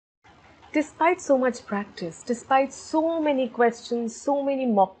Despite so much practice, despite so many questions, so many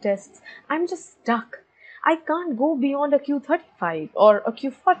mock tests, I'm just stuck. I can't go beyond a Q35 or a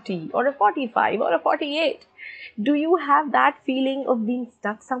Q40 or a 45 or a 48. Do you have that feeling of being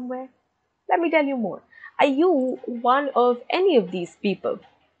stuck somewhere? Let me tell you more. Are you one of any of these people?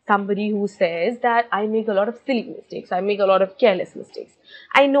 Somebody who says that I make a lot of silly mistakes, I make a lot of careless mistakes.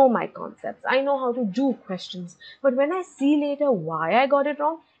 I know my concepts, I know how to do questions, but when I see later why I got it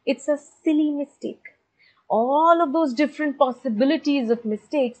wrong, it's a silly mistake. All of those different possibilities of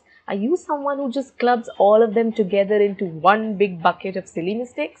mistakes, are you someone who just clubs all of them together into one big bucket of silly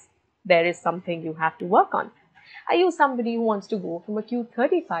mistakes? There is something you have to work on. Are you somebody who wants to go from a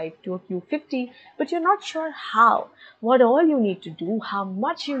Q35 to a Q50, but you're not sure how, what all you need to do, how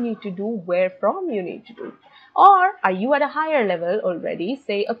much you need to do, where from you need to do? Or are you at a higher level already,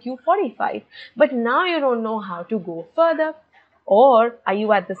 say a Q45, but now you don't know how to go further? Or are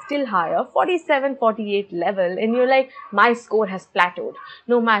you at the still higher 47, 48 level and you're like, my score has plateaued.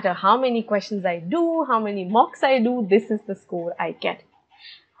 No matter how many questions I do, how many mocks I do, this is the score I get.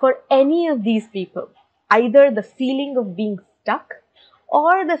 For any of these people, either the feeling of being stuck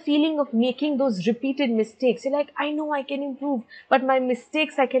or the feeling of making those repeated mistakes. You're like, I know I can improve, but my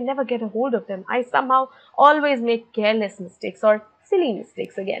mistakes, I can never get a hold of them. I somehow always make careless mistakes or silly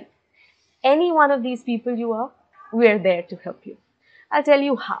mistakes again. Any one of these people you are, we're there to help you. I'll tell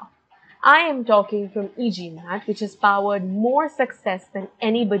you how. I am talking from e-GMAT, which has powered more success than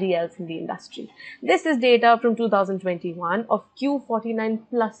anybody else in the industry. This is data from 2021 of Q49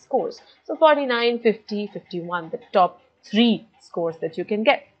 plus scores. So 49, 50, 51, the top 3 scores that you can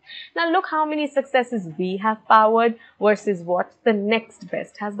get. Now look how many successes we have powered versus what the next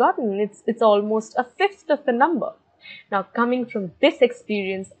best has gotten. It's almost a fifth of the number. Now, coming from this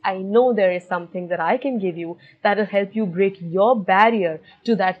experience, I know there is something that I can give you that will help you break your barrier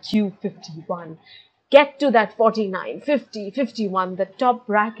to that Q51. Get to that 49, 50, 51, the top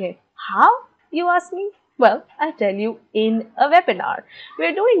bracket. How, you ask me? Well, I'll tell you in a webinar.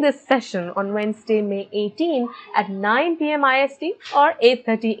 We're doing this session on Wednesday, May 18 at 9 p.m. IST or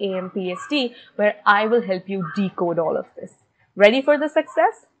 8:30 a.m. PST, where I will help you decode all of this. Ready for the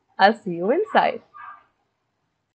success? I'll see you inside.